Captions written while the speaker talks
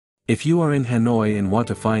If you are in Hanoi and want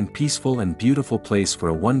to find peaceful and beautiful place for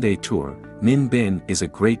a one-day tour, Ninh Binh is a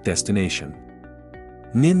great destination.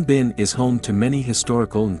 Ninh Binh is home to many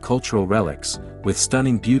historical and cultural relics, with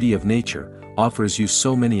stunning beauty of nature, offers you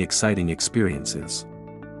so many exciting experiences.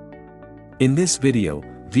 In this video,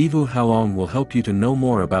 Vivu Halong will help you to know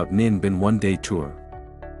more about Ninh Binh one-day tour.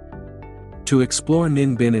 To explore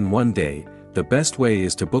Ninh Binh in one day, the best way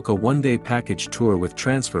is to book a one-day package tour with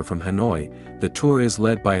transfer from Hanoi. The tour is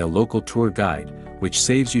led by a local tour guide, which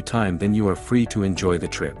saves you time, then you are free to enjoy the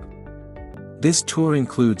trip. This tour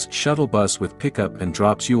includes shuttle bus with pickup and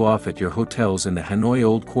drops you off at your hotels in the Hanoi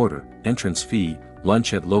Old Quarter, entrance fee,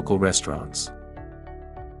 lunch at local restaurants.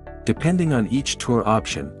 Depending on each tour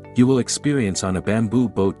option, you will experience on a bamboo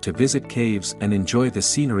boat to visit caves and enjoy the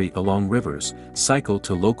scenery along rivers, cycle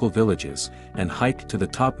to local villages, and hike to the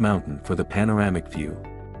top mountain for the panoramic view.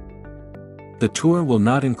 The tour will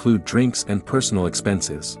not include drinks and personal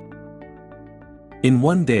expenses. In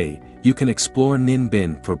one day, you can explore Ninh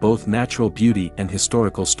Binh for both natural beauty and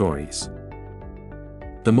historical stories.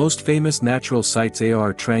 The most famous natural sites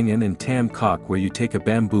are Trang An and Tam Coc, where you take a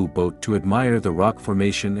bamboo boat to admire the rock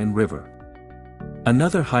formation and river.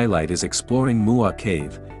 Another highlight is exploring Mua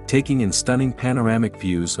Cave, taking in stunning panoramic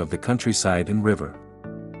views of the countryside and river.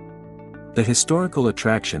 The historical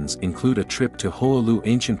attractions include a trip to Hoa Lu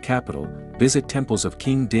ancient capital, visit temples of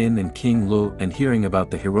King Din and King Lu, and hearing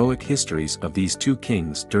about the heroic histories of these two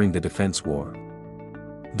kings during the Defense War.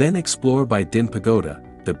 Then explore Bai Din Pagoda,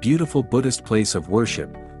 the beautiful Buddhist place of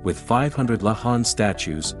worship, with 500 La Han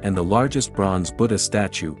statues and the largest bronze Buddha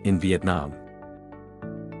statue in Vietnam.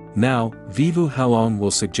 Now, Vivu Halong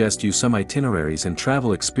will suggest you some itineraries and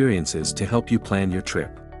travel experiences to help you plan your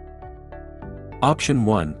trip. Option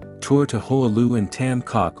 1, Tour to Hoa Lu and Tam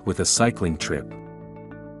Coc with a cycling trip.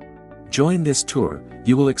 Join this tour,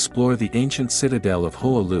 you will explore the ancient citadel of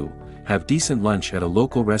Hoa Lu, have decent lunch at a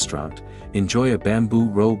local restaurant, enjoy a bamboo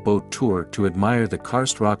row boat tour to admire the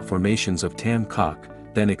karst rock formations of Tam Coc,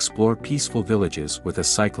 then explore peaceful villages with a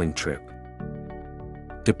cycling trip.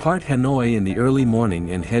 Depart Hanoi in the early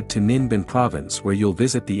morning and head to Ninh Binh province, where you'll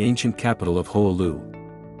visit the ancient capital of Hoa Lu.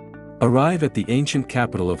 Arrive at the ancient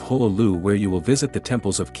capital of Hoa Lu, where you will visit the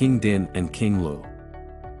temples of King Din and King Lu.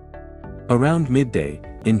 Around midday,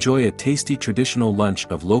 enjoy a tasty traditional lunch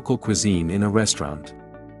of local cuisine in a restaurant.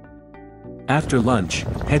 After lunch,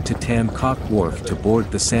 head to Tam Coc Wharf to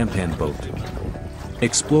board the sampan boat.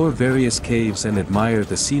 Explore various caves and admire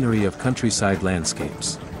the scenery of countryside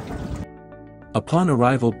landscapes. Upon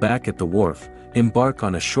arrival back at the wharf, embark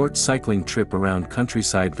on a short cycling trip around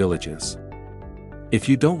countryside villages. If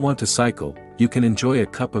you don't want to cycle, you can enjoy a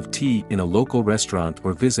cup of tea in a local restaurant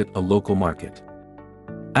or visit a local market.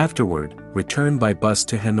 Afterward, return by bus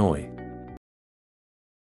to Hanoi.